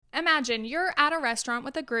imagine you're at a restaurant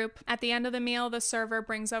with a group. At the end of the meal, the server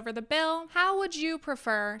brings over the bill. How would you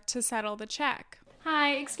prefer to settle the check?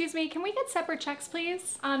 Hi, excuse me, can we get separate checks,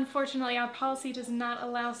 please? Unfortunately, our policy does not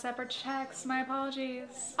allow separate checks. My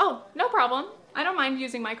apologies. Oh, no problem. I don't mind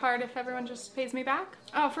using my card if everyone just pays me back.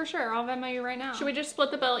 Oh, for sure, I'll Venmo you right now. Should we just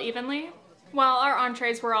split the bill evenly? Well, our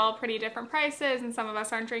entrees were all pretty different prices and some of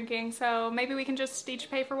us aren't drinking, so maybe we can just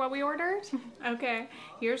each pay for what we ordered? Okay,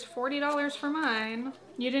 here's $40 for mine.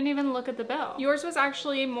 You didn't even look at the bill. Yours was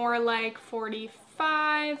actually more like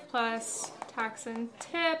 45 plus tax and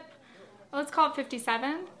tip. Let's call it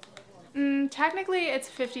 57. Technically it's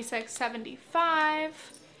 56.75.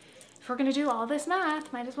 If we're gonna do all this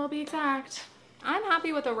math, might as well be exact. I'm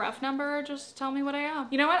happy with a rough number, just tell me what I owe.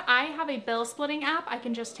 You know what, I have a bill splitting app. I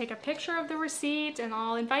can just take a picture of the receipt and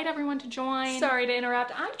I'll invite everyone to join. Sorry to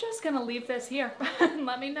interrupt, I'm just gonna leave this here.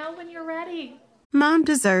 Let me know when you're ready. Mom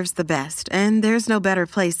deserves the best, and there's no better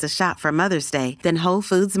place to shop for Mother's Day than Whole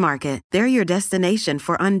Foods Market. They're your destination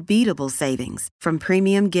for unbeatable savings, from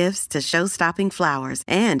premium gifts to show-stopping flowers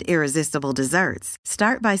and irresistible desserts.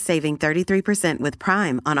 Start by saving 33% with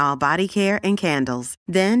Prime on all body care and candles.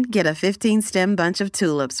 Then get a 15-stem bunch of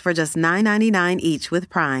tulips for just $9.99 each with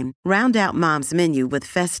Prime. Round out Mom's menu with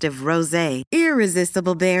festive rosé,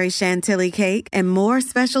 irresistible berry chantilly cake, and more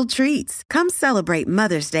special treats. Come celebrate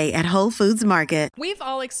Mother's Day at Whole Foods Market. We've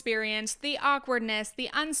all experienced the awkwardness, the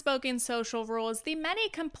unspoken social rules, the many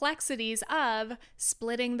complexities of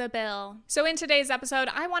splitting the bill. So in today's episode,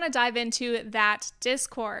 I want to dive into that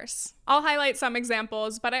discourse. I'll highlight some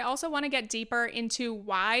examples, but I also want to get deeper into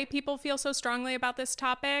why people feel so strongly about this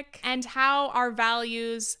topic and how our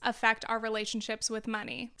values affect our relationships with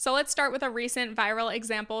money. So let's start with a recent viral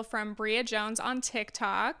example from Bria Jones on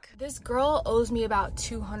TikTok. This girl owes me about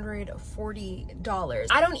 $240.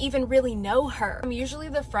 I don't even really know her. I'm usually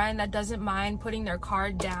the friend that doesn't mind putting their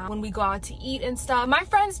card down when we go out to eat and stuff. My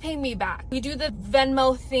friends pay me back. We do the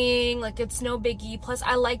Venmo thing, like it's no biggie. Plus,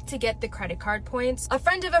 I like to get the credit card points. A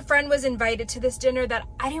friend of a friend was invited to this dinner that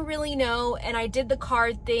I didn't really know, and I did the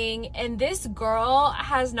card thing, and this girl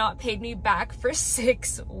has not paid me back for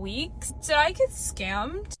 6 weeks. Did I get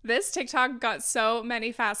scammed? This TikTok got so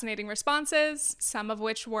many fascinating responses, some of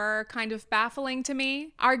which were kind of baffling to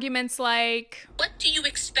me. Arguments like, what do you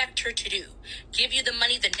expect her to do? Give you the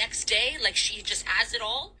money the next day like she just has it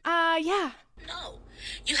all? Yeah. No,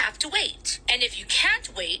 you have to wait. And if you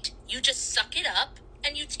can't wait, you just suck it up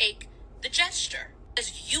and you take the gesture.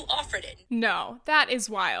 Because you offered it. No, that is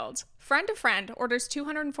wild. Friend to friend orders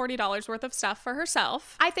 $240 worth of stuff for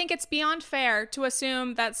herself. I think it's beyond fair to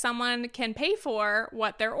assume that someone can pay for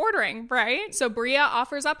what they're ordering, right? So Bria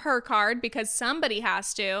offers up her card because somebody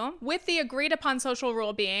has to, with the agreed upon social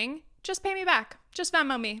rule being, just pay me back. Just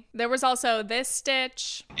Venmo me. There was also this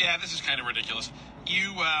stitch. Yeah, this is kind of ridiculous.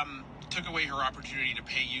 You took away her opportunity to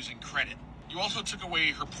pay using credit. You also took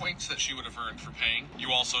away her points that she would have earned for paying.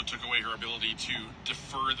 You also took away her ability to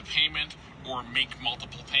defer the payment or make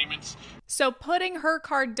multiple payments. So putting her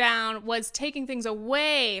card down was taking things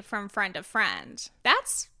away from friend to friend.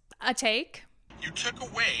 That's a take. You took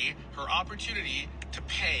away her opportunity to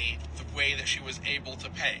pay the way that she was able to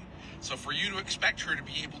pay. So for you to expect her to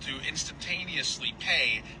be able to instantaneously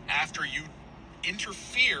pay after you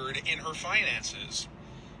interfered in her finances,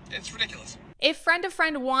 it's ridiculous. If friend to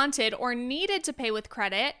friend wanted or needed to pay with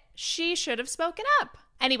credit, she should have spoken up.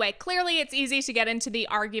 Anyway, clearly it's easy to get into the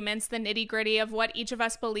arguments, the nitty-gritty of what each of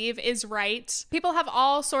us believe is right. People have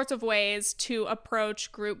all sorts of ways to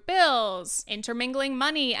approach group bills, intermingling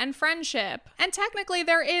money and friendship. And technically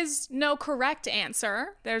there is no correct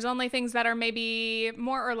answer. There's only things that are maybe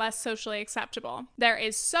more or less socially acceptable. There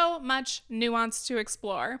is so much nuance to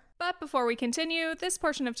explore. But before we continue, this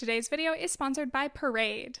portion of today's video is sponsored by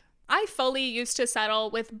Parade. I fully used to settle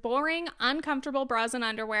with boring, uncomfortable bras and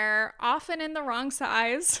underwear, often in the wrong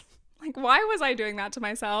size. Like, why was I doing that to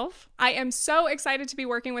myself? I am so excited to be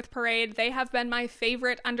working with Parade. They have been my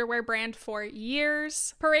favorite underwear brand for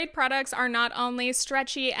years. Parade products are not only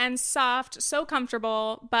stretchy and soft, so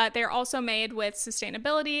comfortable, but they're also made with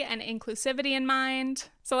sustainability and inclusivity in mind.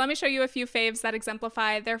 So let me show you a few faves that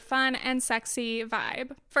exemplify their fun and sexy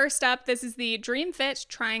vibe. First up, this is the Dream Fit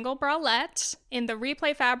Triangle Bralette in the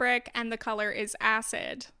Replay fabric, and the color is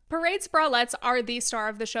Acid. Parade's bralettes are the star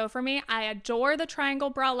of the show for me. I adore the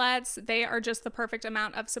triangle bralettes. They are just the perfect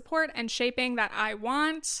amount of support and shaping that I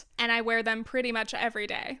want, and I wear them pretty much every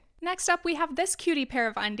day. Next up, we have this cutie pair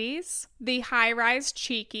of undies, the High Rise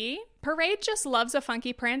Cheeky. Parade just loves a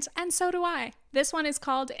funky print, and so do I. This one is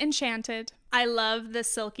called Enchanted. I love the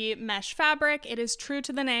silky mesh fabric. It is true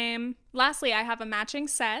to the name. Lastly, I have a matching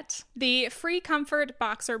set, the Free Comfort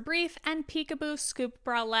Boxer Brief and Peekaboo Scoop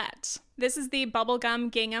Bralette. This is the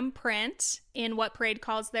bubblegum gingham print in what Parade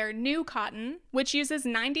calls their new cotton, which uses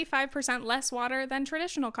 95% less water than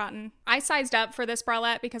traditional cotton. I sized up for this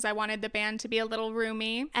bralette because I wanted the band to be a little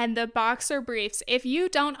roomy, and the boxer briefs, if you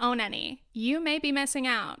don't own any, you may be missing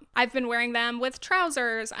out. I've been wearing them with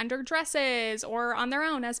trousers, under dresses, or on their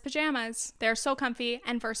own as pajamas. They're so comfy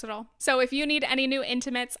and versatile. So if you need any new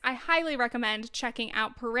intimates, I highly recommend checking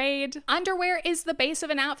out Parade. Underwear is the base of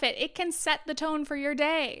an outfit. It can set the tone for your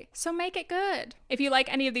day, so make it good. If you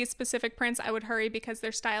like any of these specific prints, I would hurry because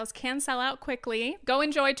their styles can sell out quickly. Go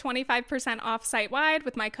enjoy 25% off site-wide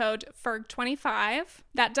with my code FERG25.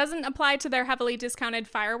 That doesn't apply to their heavily discounted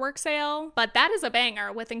fireworks sale, but that is a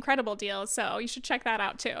banger with incredible deals, so you should check that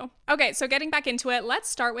out too. Okay, so getting back into it, let's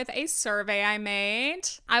start with a survey I made.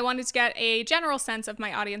 I wanted to get a general sense of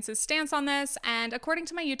my audience's stance on this, and according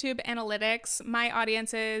to my YouTube analytics, my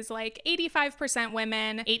audience is like 85%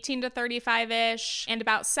 women, 18 to 35-ish, and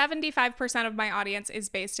about 75% of my audience is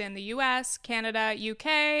based in the US, Canada,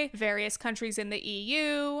 UK, various countries in the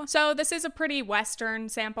EU. So this is a pretty Western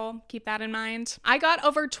sample, keep that in mind. I got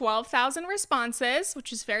over 12,000 responses,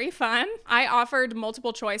 which is very fun. I offered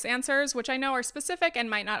multiple choice answers, which I know are specific and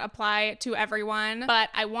might not apply to everyone, but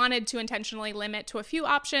I wanted to intentionally limit to a few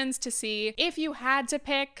options to see if you had to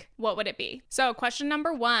pick, what would it be? So question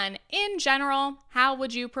number 1, in general, how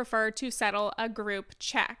would you prefer to settle a group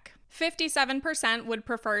check? 57% would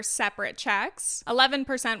prefer separate checks,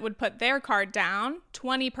 11% would put their card down,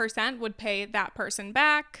 20% would pay that person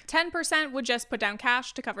back, 10% would just put down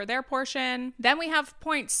cash to cover their portion. Then we have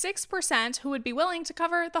 0.6% who would be willing to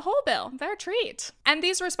cover the whole bill, their treat. And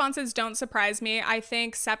these responses don't surprise me. I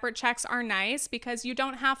think separate checks are nice because you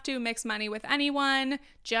don't have to mix money with anyone,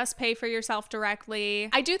 just pay for yourself directly.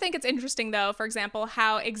 I do think it's interesting though, for example,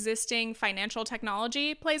 how existing financial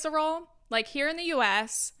technology plays a role. Like here in the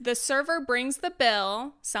US, the server brings the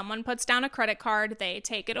bill, someone puts down a credit card, they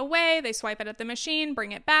take it away, they swipe it at the machine,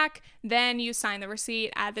 bring it back, then you sign the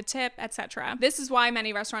receipt, add the tip, etc. This is why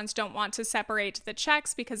many restaurants don't want to separate the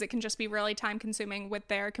checks because it can just be really time consuming with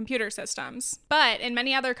their computer systems. But in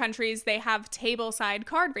many other countries, they have tableside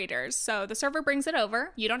card readers. So the server brings it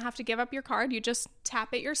over, you don't have to give up your card, you just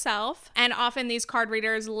tap it yourself. And often these card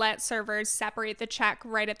readers let servers separate the check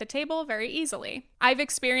right at the table very easily. I've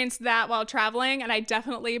experienced that while traveling, and I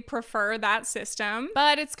definitely prefer that system,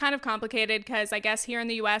 but it's kind of complicated because I guess here in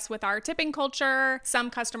the US with our tipping culture,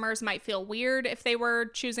 some customers might feel weird if they were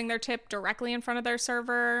choosing their tip directly in front of their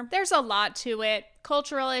server. There's a lot to it.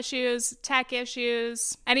 Cultural issues, tech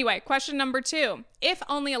issues. Anyway, question number 2. If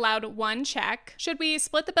only allowed one check, should we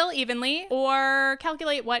split the bill evenly or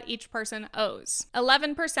calculate what each person owes?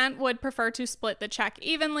 11% would prefer to split the check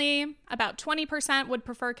evenly, about 20% would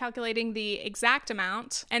prefer calculating the exact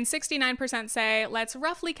amount, and 69% say, let's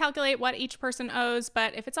roughly calculate what each person owes,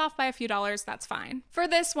 but if it's off by a few dollars, that's fine. For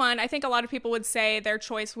this one, I think a lot of people would say their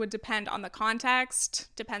choice would depend on the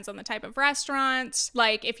context, depends on the type of restaurant.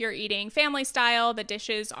 Like if you're eating family style, the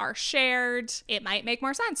dishes are shared, it might make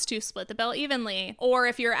more sense to split the bill evenly. Or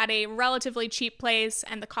if you're at a relatively cheap place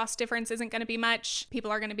and the cost difference isn't going to be much,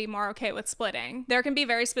 people are going to be more okay with splitting. There can be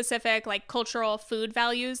very specific like cultural food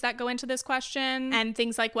values that go into this question, and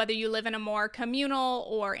things like whether you live in a more communal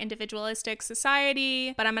or individualistic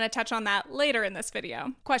society, but I'm going to touch on that later in this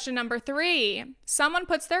video. Question number 3, someone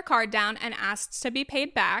puts their card down and asks to be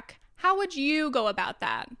paid back. How would you go about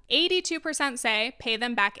that? 82% say pay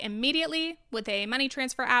them back immediately with a money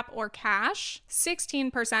transfer app or cash.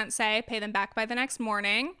 16% say pay them back by the next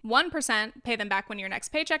morning. 1% pay them back when your next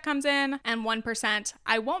paycheck comes in. And 1%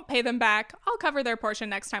 I won't pay them back. I'll cover their portion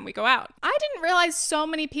next time we go out. I didn't realize so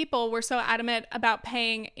many people were so adamant about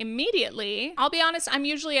paying immediately. I'll be honest, I'm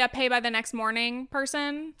usually a pay by the next morning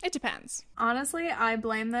person. It depends. Honestly, I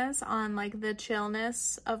blame this on like the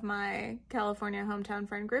chillness of my California hometown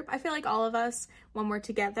friend group. I feel like all of us, when we're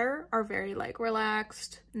together, are very like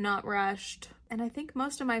relaxed, not rushed. And I think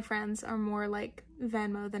most of my friends are more like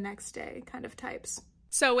Venmo the next day kind of types.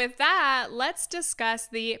 So with that, let's discuss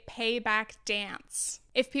the payback dance.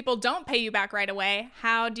 If people don't pay you back right away,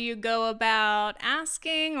 how do you go about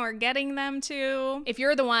asking or getting them to? If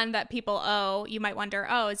you're the one that people owe, you might wonder,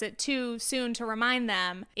 oh, is it too soon to remind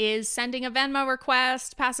them? Is sending a Venmo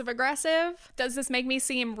request passive aggressive? Does this make me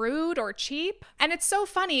seem rude or cheap? And it's so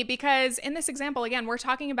funny because in this example, again, we're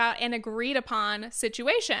talking about an agreed upon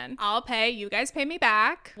situation. I'll pay, you guys pay me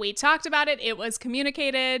back. We talked about it, it was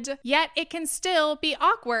communicated, yet it can still be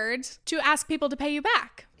awkward to ask people to pay you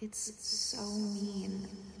back. It's so mean.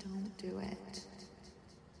 Don't do it.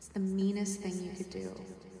 It's the meanest thing you could do.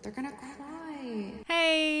 They're gonna cry.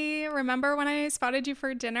 Hey, remember when I spotted you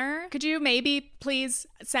for dinner? Could you maybe please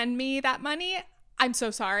send me that money? I'm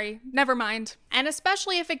so sorry. Never mind. And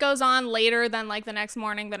especially if it goes on later than like the next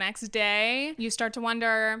morning, the next day, you start to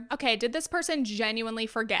wonder, okay, did this person genuinely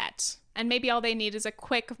forget? And maybe all they need is a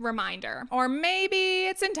quick reminder. Or maybe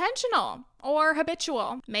it's intentional or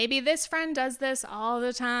habitual. Maybe this friend does this all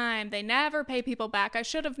the time. They never pay people back. I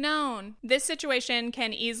should have known. This situation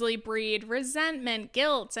can easily breed resentment,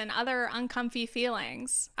 guilt, and other uncomfy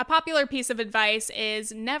feelings. A popular piece of advice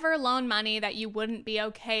is never loan money that you wouldn't be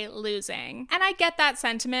okay losing. And I get that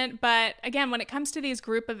sentiment, but again, when it comes to these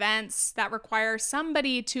group events that require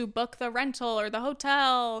somebody to book the rental or the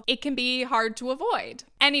hotel, it can be hard to avoid.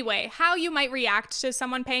 Anyway, how you might react to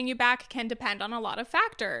someone paying you back can depend on a lot of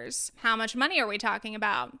factors. How much money are we talking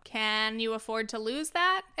about? Can you afford to lose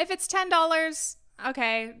that? If it's $10,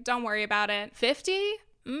 okay, don't worry about it. $50?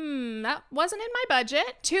 That wasn't in my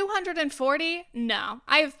budget. $240? No,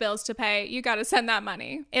 I have bills to pay. You gotta send that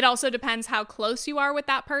money. It also depends how close you are with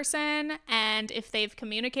that person and if they've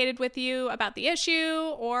communicated with you about the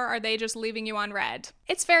issue or are they just leaving you on red.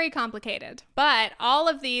 It's very complicated. But all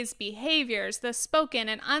of these behaviors, the spoken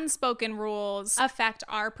and unspoken rules, affect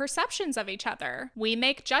our perceptions of each other. We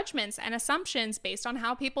make judgments and assumptions based on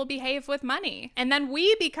how people behave with money. And then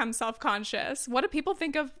we become self-conscious. What do people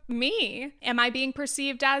think of me? Am I being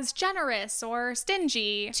perceived as generous or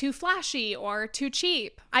stingy, too flashy or too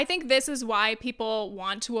cheap? I think this is why people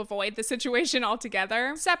want to avoid the situation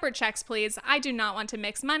altogether. Separate checks, please. I do not want to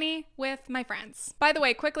mix money with my friends. By the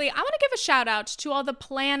way, quickly, I want to give a shout out to all the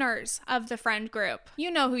planners of the friend group. You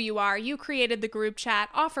know who you are. You created the group chat,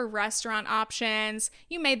 offer restaurant options,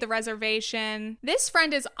 you made the reservation. This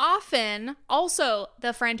friend is often also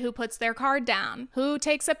the friend who puts their card down, who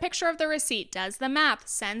takes a picture of the receipt, does the math,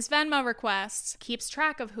 sends Venmo requests, keeps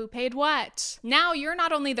track of who paid what. Now you're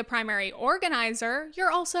not only the primary organizer,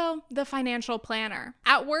 you're also the financial planner.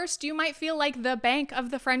 At worst, you might feel like the bank of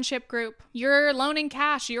the friendship group. You're loaning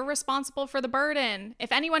cash, you're responsible for the burden.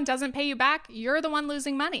 If anyone doesn't pay you back, you're the one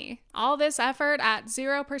losing money. All this effort at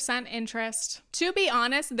 0% interest. To be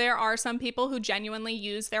honest, there are some people who genuinely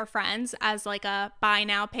use their friends as like a buy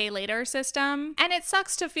now, pay later system. And it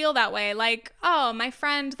sucks to feel that way. Like, oh, my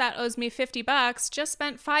friend that owes me $50 just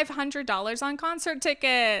spent $500 on concert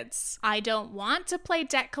tickets. I don't want to play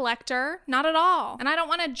debt collector, not at all. And I don't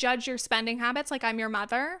want to judge your spending habits like I'm your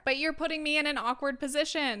mother, but you're putting me in an awkward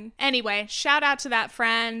position. Anyway, shout out to that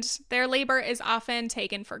friend. Their labor is often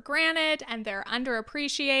taken for granted and they're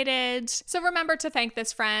underappreciated. So remember to thank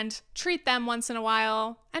this friend, treat them once in a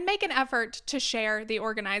while, and make an effort to share the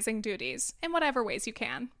organizing duties in whatever ways you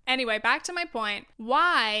can. Anyway, back to my point.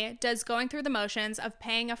 Why does going through the motions of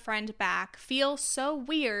paying a friend back feel so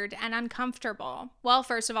weird and uncomfortable? Well,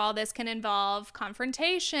 first of all, this can involve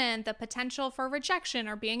confrontation, the potential for rejection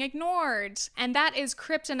or being ignored, and that is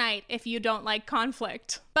kryptonite if you don't like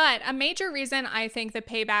conflict. But a major reason I think the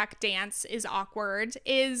payback dance is awkward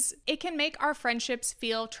is it can make our friendships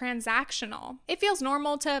feel transactional. It feels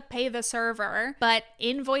normal to pay the server, but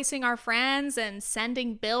invoicing our friends and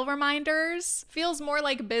sending bill reminders feels more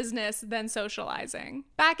like business than socializing.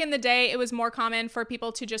 Back in the day, it was more common for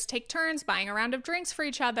people to just take turns buying a round of drinks for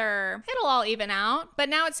each other. It'll all even out. But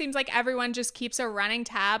now it seems like everyone just keeps a running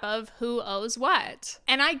tab of who owes what.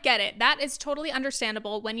 And I get it. That is totally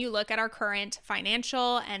understandable when you look at our current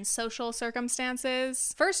financial and social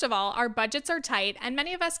circumstances. First of all, our budgets are tight and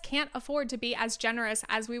many of us can't afford to be as generous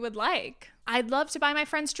as we would like. I'd love to buy my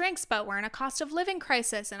friends drinks, but we're in a cost of living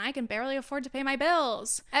crisis and I can barely afford to pay my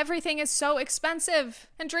bills. Everything is so expensive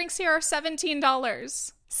and drinks here are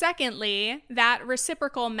 $17. Secondly, that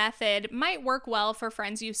reciprocal method might work well for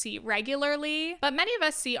friends you see regularly, but many of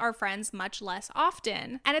us see our friends much less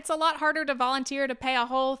often. And it's a lot harder to volunteer to pay a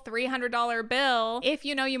whole $300 bill if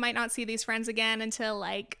you know you might not see these friends again until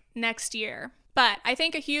like next year. But I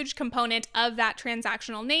think a huge component of that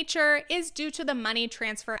transactional nature is due to the money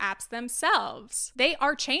transfer apps themselves. They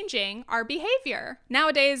are changing our behavior.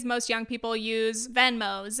 Nowadays, most young people use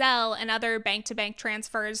Venmo, Zelle, and other bank-to-bank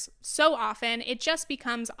transfers so often it just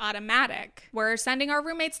becomes automatic. We're sending our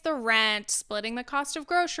roommates the rent, splitting the cost of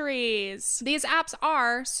groceries. These apps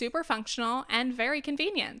are super functional and very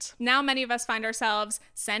convenient. Now many of us find ourselves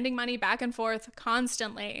sending money back and forth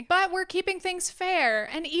constantly. But we're keeping things fair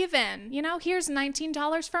and even. You know, here's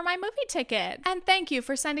 $19 for my movie ticket. And thank you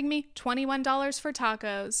for sending me $21 for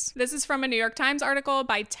tacos. This is from a New York Times article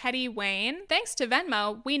by Teddy Wayne. Thanks to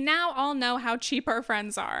Venmo, we now all know how cheap our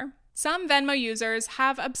friends are. Some Venmo users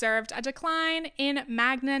have observed a decline in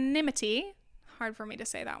magnanimity, Hard for me to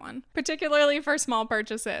say that one, particularly for small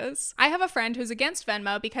purchases. I have a friend who's against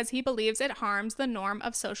Venmo because he believes it harms the norm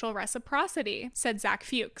of social reciprocity, said Zach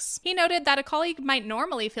Fuchs. He noted that a colleague might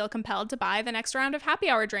normally feel compelled to buy the next round of happy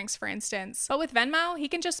hour drinks, for instance, but with Venmo, he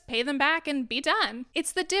can just pay them back and be done.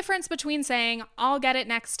 It's the difference between saying, I'll get it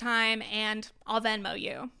next time and I'll Venmo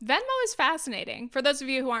you. Venmo is fascinating. For those of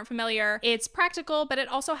you who aren't familiar, it's practical, but it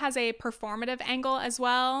also has a performative angle as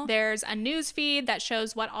well. There's a news feed that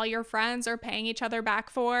shows what all your friends are paying each other back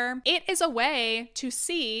for. It is a way to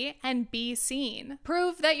see and be seen.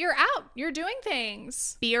 Prove that you're out, you're doing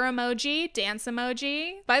things. Beer emoji, dance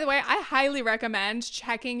emoji. By the way, I highly recommend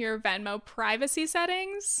checking your Venmo privacy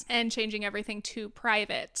settings and changing everything to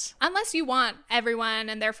private. Unless you want everyone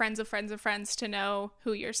and their friends of friends of friends to know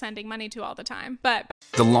who you're sending money to all the time. But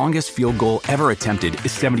the longest field goal ever attempted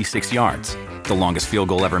is 76 yards. The longest field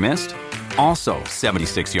goal ever missed? Also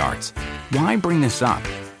 76 yards. Why bring this up?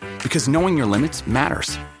 Because knowing your limits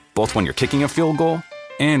matters, both when you're kicking a field goal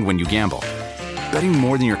and when you gamble. Betting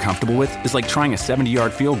more than you're comfortable with is like trying a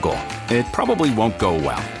 70-yard field goal. It probably won't go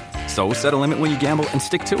well. So set a limit when you gamble and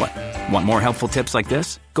stick to it. Want more helpful tips like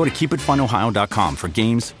this? Go to keepitfunohio.com for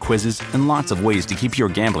games, quizzes, and lots of ways to keep your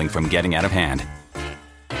gambling from getting out of hand.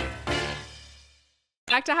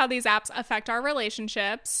 back to how these apps affect our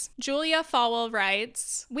relationships. Julia Falwell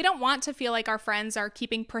writes, "We don't want to feel like our friends are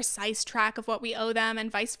keeping precise track of what we owe them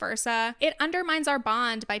and vice versa. It undermines our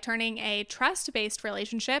bond by turning a trust-based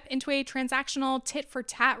relationship into a transactional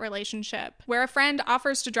tit-for-tat relationship, where a friend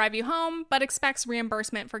offers to drive you home but expects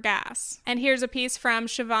reimbursement for gas." And here's a piece from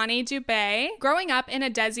Shivani Dubey. "Growing up in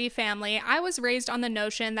a Desi family, I was raised on the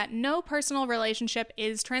notion that no personal relationship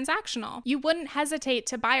is transactional. You wouldn't hesitate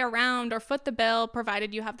to buy a round or foot the bill provided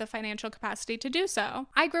you have the financial capacity to do so.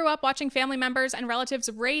 I grew up watching family members and relatives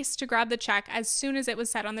race to grab the check as soon as it was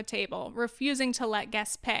set on the table, refusing to let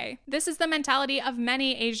guests pay. This is the mentality of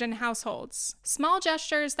many Asian households. Small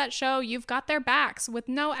gestures that show you've got their backs with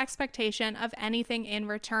no expectation of anything in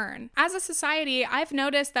return. As a society, I've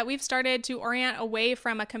noticed that we've started to orient away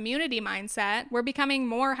from a community mindset. We're becoming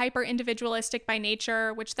more hyper-individualistic by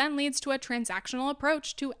nature, which then leads to a transactional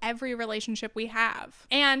approach to every relationship we have.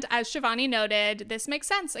 And as Shivani noted, this makes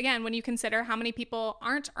sense, again, when you consider how many people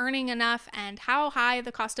aren't earning enough and how high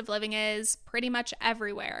the cost of living is pretty much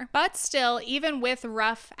everywhere. But still, even with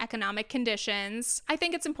rough economic conditions, I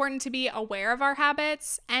think it's important to be aware of our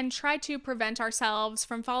habits and try to prevent ourselves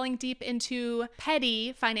from falling deep into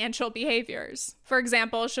petty financial behaviors. For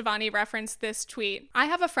example, Shivani referenced this tweet. "I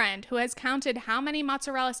have a friend who has counted how many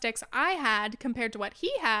mozzarella sticks I had compared to what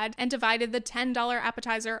he had and divided the $10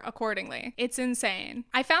 appetizer accordingly. It's insane."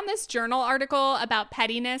 I found this journal article about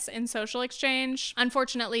pettiness in social exchange.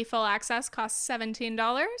 Unfortunately, full access costs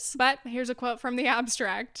 $17, but here's a quote from the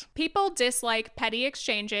abstract. "People dislike petty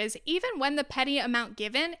exchanges even when the petty amount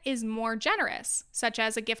given is more generous, such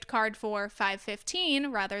as a gift card for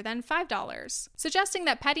 $5.15 rather than $5, suggesting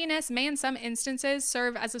that pettiness may in some instances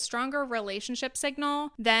serve as a stronger relationship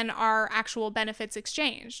signal than our actual benefits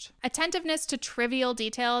exchanged. Attentiveness to trivial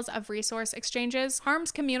details of resource exchanges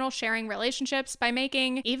harms communal sharing relationships by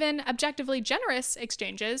making even objectively generous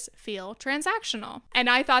exchanges feel transactional." And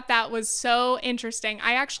I thought that was so interesting.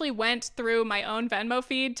 I actually went through my own Venmo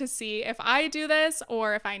feed to see if I do this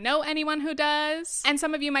or if I know anyone who does. And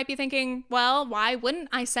some of you might be thinking, well, why wouldn't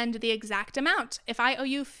I send the exact amount? If I owe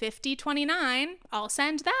you $50.29, I'll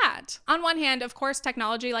send that. On one hand, of course,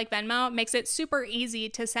 technology like Venmo makes it super easy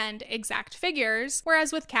to send exact figures,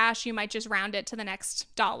 whereas with cash, you might just round it to the next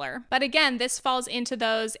dollar. But again, this falls into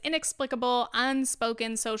those inexplicable,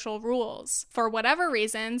 unspoken social rules. For whatever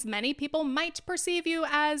reasons, many people might perceive you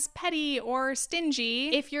as petty or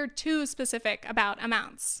stingy if you're too specific about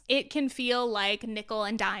amounts. It can feel like nickel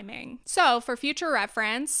and diming. So for future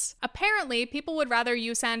reference, apparently people would rather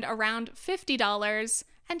you send around $50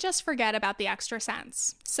 and just forget about the extra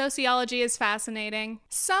cents. Sociology is fascinating.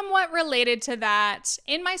 Somewhat related to that,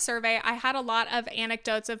 in my survey, I had a lot of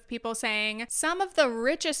anecdotes of people saying, some of the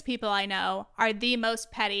richest people I know are the most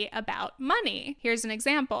petty about money. Here's an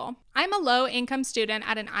example. "I'm a low-income student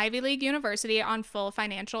at an Ivy League university on full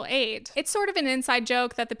financial aid. It's sort of an inside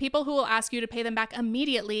joke that the people who will ask you to pay them back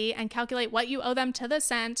immediately and calculate what you owe them to the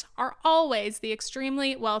cent are always the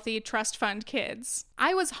extremely wealthy trust fund kids.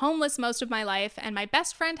 I was homeless most of my life, and my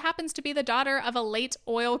best friend happens to be the daughter of a late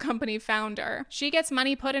oil company founder. She gets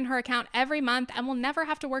money put in her account every month and will never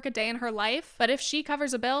have to work a day in her life, but if she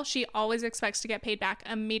covers a bill, she always expects to get paid back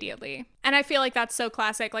immediately. And I feel like that's so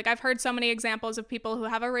classic. Like, I've heard so many examples of people who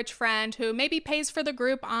have a rich friend who maybe pays for the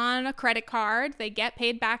group on a credit card. They get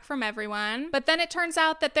paid back from everyone. But then it turns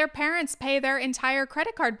out that their parents pay their entire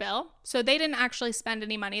credit card bill. So they didn't actually spend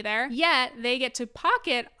any money there, yet they get to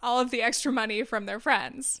pocket all of the extra money from their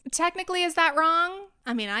friends. Technically, is that wrong?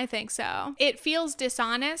 I mean, I think so. It feels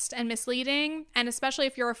dishonest and misleading, and especially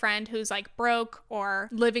if you're a friend who's like broke or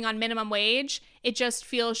living on minimum wage, it just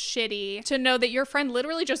feels shitty to know that your friend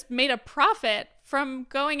literally just made a profit from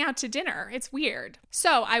going out to dinner. It's weird.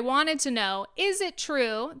 So I wanted to know, is it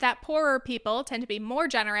true that poorer people tend to be more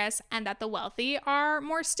generous and that the wealthy are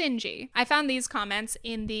more stingy? I found these comments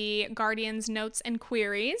in the Guardian's Notes and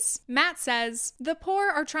Queries. Matt says, the poor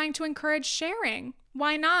are trying to encourage sharing.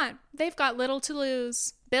 Why not? They've got little to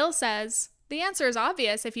lose. Bill says, the answer is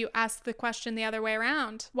obvious if you ask the question the other way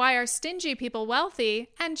around. Why are stingy people wealthy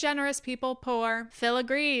and generous people poor? Phil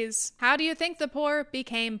agrees. How do you think the poor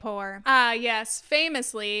became poor? Yes,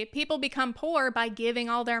 famously, people become poor by giving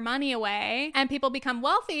all their money away, and people become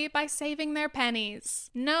wealthy by saving their pennies.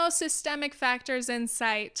 No systemic factors in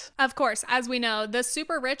sight. Of course, as we know, the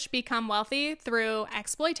super rich become wealthy through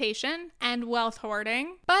exploitation and wealth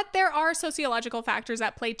hoarding, but there are sociological factors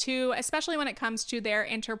at play too, especially when it comes to their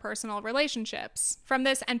interpersonal relationships. From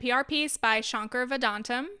this NPR piece by Shankar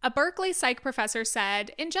Vedantam, a Berkeley psych professor said,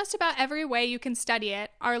 in just about every way you can study it,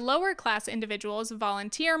 our lower class individuals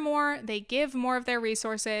volunteer more, they give more of their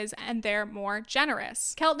resources, and they're more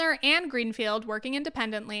generous. Keltner and Greenfield, working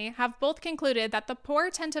independently, have both concluded that the poor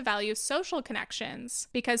tend to value social connections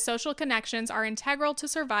because social connections are integral to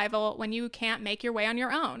survival when you can't make your way on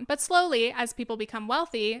your own. But slowly, as people become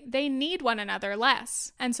wealthy, they need one another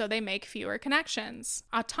less, and so they make fewer connections.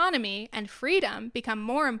 Autonomy and freedom become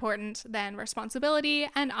more important than responsibility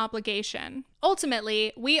and obligation.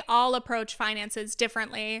 Ultimately, we all approach finances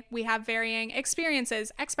differently. We have varying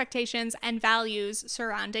experiences, expectations, and values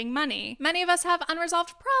surrounding money. Many of us have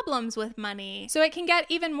unresolved problems with money, so it can get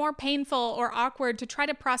even more painful or awkward to try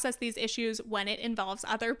to process these issues when it involves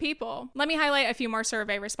other people. Let me highlight a few more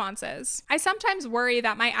survey responses. I sometimes worry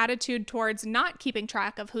that my attitude towards not keeping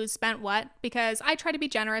track of who's spent what, because I try to be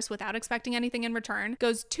generous without expecting anything in return,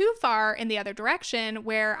 goes too far in the other direction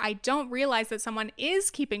where I don't realize that someone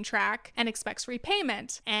is keeping track and expects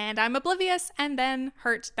repayment, and I'm oblivious and then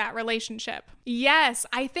hurt that relationship. Yes,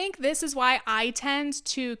 I think this is why I tend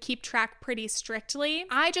to keep track pretty strictly.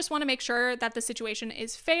 I just want to make sure that the situation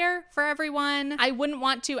is fair for everyone. I wouldn't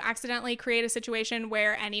want to accidentally create a situation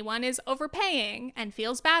where anyone is overpaying and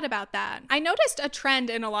feels bad about that. I noticed a trend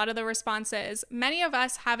in a lot of the responses. Many of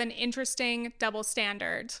us have an interesting double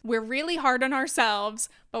standard. We're really hard on ourselves,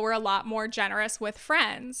 but we're a lot more generous with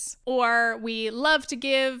friends. Or we love to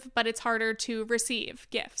give, but it's harder to receive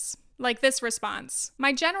gifts. Like this response.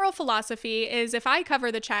 My general philosophy is if I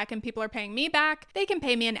cover the check and people are paying me back, they can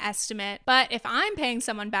pay me an estimate. But if I'm paying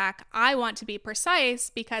someone back, I want to be precise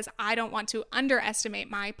because I don't want to underestimate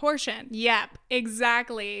my portion. Yep,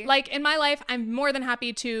 exactly. Like in my life, I'm more than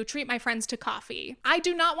happy to treat my friends to coffee. I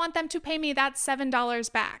do not want them to pay me that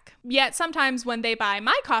 $7 back. Yet sometimes when they buy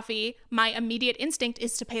my coffee, my immediate instinct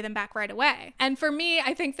is to pay them back right away. And for me,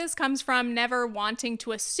 I think this comes from never wanting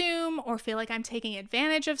to assume or feel like I'm taking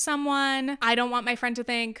advantage of someone. I don't want my friend to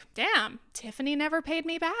think, damn, Tiffany never paid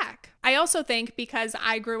me back. I also think because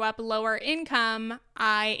I grew up lower income,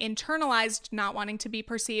 I internalized not wanting to be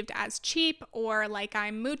perceived as cheap or like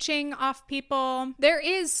I'm mooching off people. There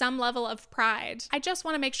is some level of pride. I just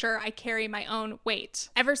want to make sure I carry my own weight.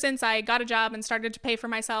 Ever since I got a job and started to pay for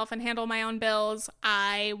myself and handle my own bills,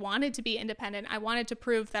 I wanted to be independent. I wanted to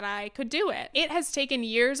prove that I could do it. It has taken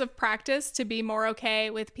years of practice to be more okay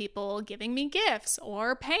with people giving me gifts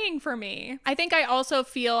or paying for me. I think I also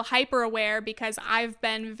feel hyper aware because I've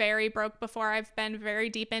been very broke before. I've been very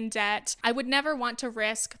deep in debt. I would never want to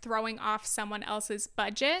risk throwing off someone else's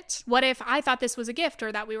budget. What if I thought this was a gift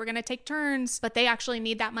or that we were going to take turns, but they actually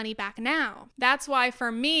need that money back now? That's why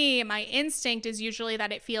for me, my instinct is usually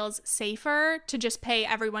that it feels safer to just pay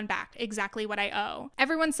everyone back exactly what I owe.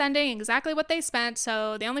 Everyone's sending exactly what they spent,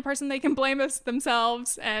 so the only person they can blame is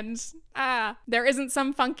themselves, and there isn't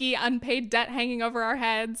some funky unpaid debt hanging over our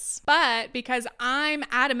heads. But because I'm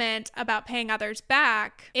adamant about paying others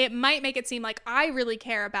back, it might make it seem like I really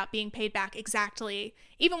care about being paid back exactly,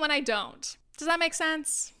 even when I don't. Does that make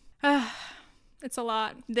sense? It's a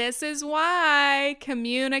lot. This is why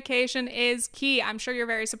communication is key. I'm sure you're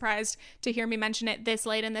very surprised to hear me mention it this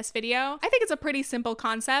late in this video. I think it's a pretty simple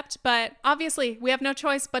concept, but obviously we have no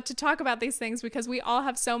choice but to talk about these things because we all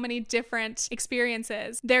have so many different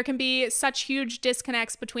experiences. There can be such huge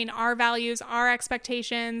disconnects between our values, our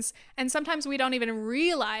expectations, and sometimes we don't even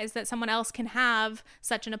realize that someone else can have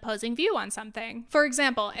such an opposing view on something. For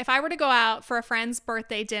example, if I were to go out for a friend's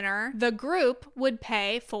birthday dinner, the group would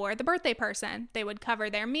pay for the birthday person. They would cover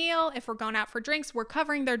their meal. If we're going out for drinks, we're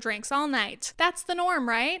covering their drinks all night. That's the norm,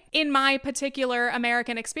 right? In my particular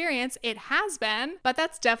American experience, it has been, but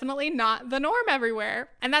that's definitely not the norm everywhere.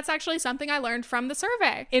 And that's actually something I learned from the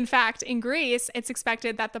survey. In fact, in Greece, it's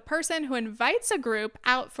expected that the person who invites a group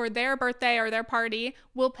out for their birthday or their party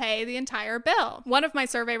will pay the entire bill. One of my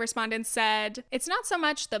survey respondents said, "It's not so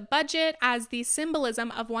much the budget as the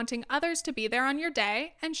symbolism of wanting others to be there on your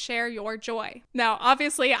day and share your joy." Now,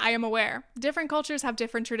 obviously, I am aware different cultures have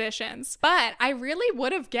different traditions, but I really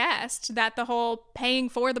would have guessed that the whole paying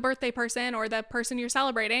for the birthday person or the person you're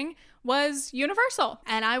celebrating was universal,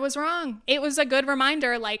 and I was wrong. It was a good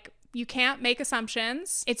reminder, like, you can't make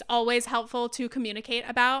assumptions. It's always helpful to communicate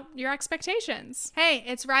about your expectations. Hey,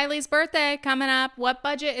 it's Riley's birthday coming up. What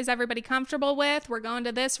budget is everybody comfortable with? We're going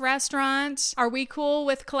to this restaurant. Are we cool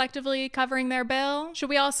with collectively covering their bill? Should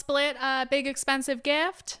we all split a big expensive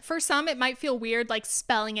gift? For some, it might feel weird like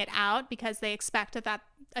spelling it out because they expect that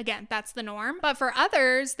again, that's the norm. But for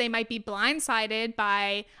others, they might be blindsided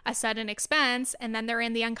by a sudden expense, and then they're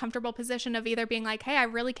in the uncomfortable position of either being like, hey, I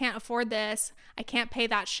really can't afford this, I can't pay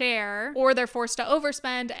that share, or they're forced to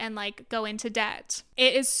overspend and like go into debt.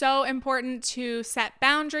 It is so important to set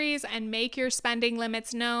boundaries and make your spending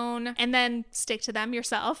limits known, and then stick to them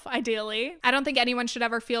yourself, ideally. I don't think anyone should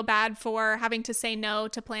ever feel bad for having to say no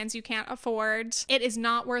to plans you can't afford. It is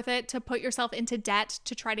not worth it to put yourself into debt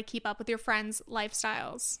to try to keep up with your friends'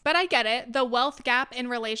 lifestyles. But I get it. The wealth gap in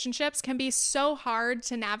relationships can be so hard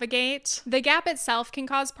to navigate. The gap itself can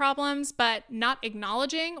cause problems, but not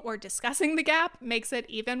acknowledging or discussing the gap makes it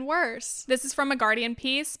even worse. This is from a Guardian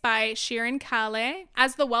piece by Shirin Kale.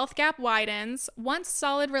 As the wealth gap widens, once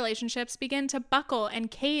solid relationships begin to buckle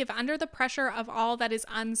and cave under the pressure of all that is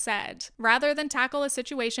unsaid. Rather than tackle a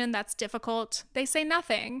situation that's difficult, they say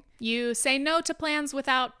nothing. You say no to plans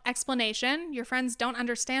without explanation. Your friends don't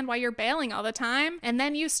understand why you're bailing all the time, and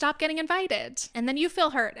then you stop getting invited, and then you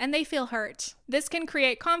feel hurt and they feel hurt. This can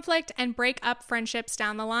create conflict and break up friendships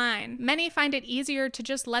down the line. Many find it easier to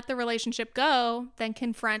just let the relationship go than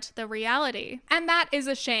confront the reality. And that is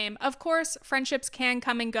a shame. Of course, friendships can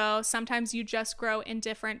come and go. Sometimes you just grow in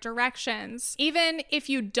different directions. Even if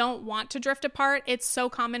you don't want to drift apart, it's so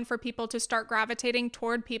common for people to start gravitating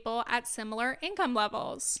toward people at similar income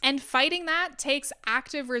levels. And fighting that takes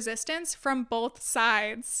active resistance from both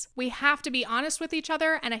sides. We have to be honest with each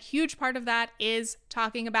other, and a huge part of that is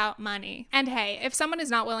talking about money. And hey, if someone is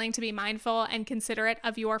not willing to be mindful and considerate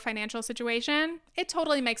of your financial situation, it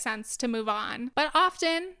totally makes sense to move on. But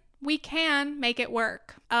often, we can make it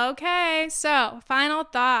work. Okay, so final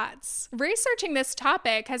thoughts. Researching this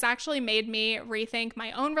topic has actually made me rethink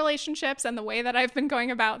my own relationships and the way that I've been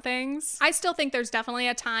going about things. I still think there's definitely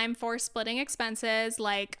a time for splitting expenses.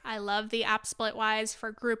 Like, I love the app Splitwise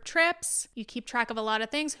for group trips. You keep track of a lot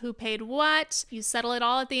of things, who paid what, you settle it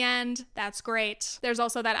all at the end. That's great. There's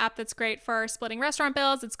also that app that's great for splitting restaurant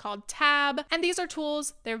bills. It's called Tab. And these are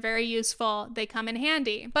tools. They're very useful. They come in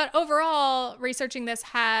handy. But overall, researching this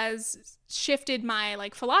has shifted my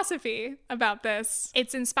philosophy about this.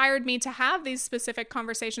 It's inspired me to have these specific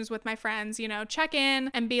conversations with my friends, check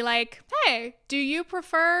in and be like, hey, do you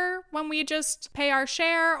prefer when we just pay our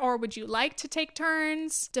share, or would you like to take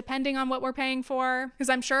turns depending on what we're paying for? Because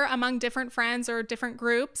I'm sure among different friends or different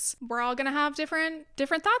groups, we're all gonna have different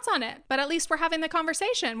thoughts on it, but at least we're having the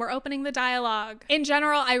conversation. We're opening the dialogue. In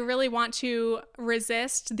general, I really want to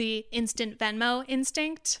resist the instant Venmo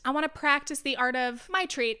instinct. I want to practice the art of my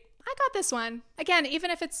treat. I got this one. Again,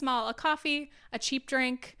 even if it's small, a coffee, a cheap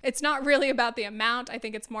drink, it's not really about the amount. I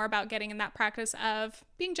think it's more about getting in that practice of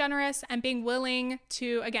being generous and being willing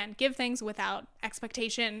to, again, give things without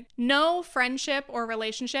expectation. No friendship or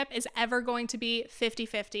relationship is ever going to be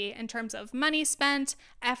 50-50 in terms of money spent,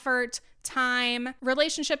 effort, time.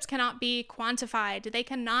 Relationships cannot be quantified. They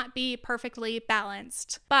cannot be perfectly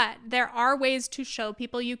balanced. But there are ways to show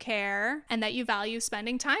people you care and that you value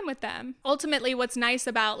spending time with them. Ultimately, what's nice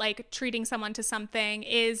about treating someone to something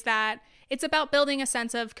is that It's about building a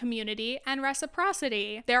sense of community and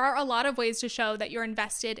reciprocity. There are a lot of ways to show that you're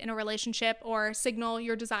invested in a relationship or signal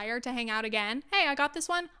your desire to hang out again. Hey, I got this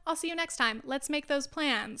one. I'll see you next time. Let's make those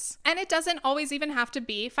plans. And it doesn't always even have to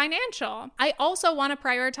be financial. I also want to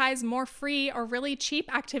prioritize more free or really cheap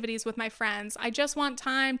activities with my friends. I just want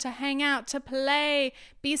time to hang out, to play,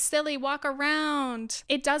 be silly, walk around.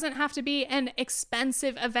 It doesn't have to be an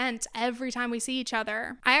expensive event every time we see each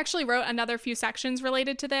other. I actually wrote another few sections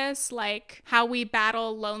related to this, like how we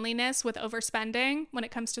battle loneliness with overspending when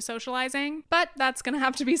it comes to socializing, but that's gonna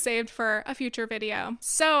have to be saved for a future video.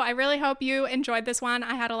 So I really hope you enjoyed this one.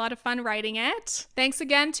 I had a lot of fun writing it. Thanks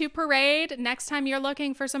again to Parade. Next time you're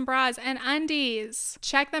looking for some bras and undies,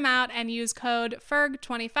 check them out and use code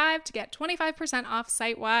FERG25 to get 25% off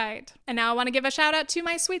site-wide. And now I want to give a shout out to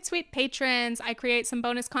my sweet, sweet patrons. I create some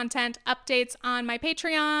bonus content updates on my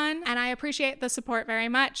Patreon, and I appreciate the support very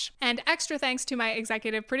much. And extra thanks to my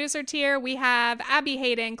executive producer tier. We have Abby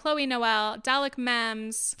Hayden, Chloe Noel, Dalek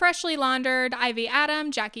Mems, Freshly Laundered, Ivy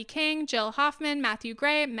Adam, Jackie King, Jill Hoffman, Matthew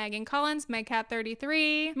Gray, Megan Collins,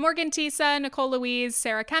 Megcat33, Morgan Tisa, Nicole Louise,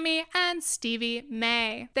 Sarah Kemi, and Stevie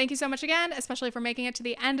May. Thank you so much again, especially for making it to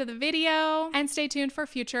the end of the video, and stay tuned for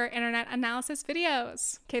future internet analysis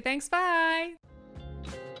videos. Okay, thanks, bye!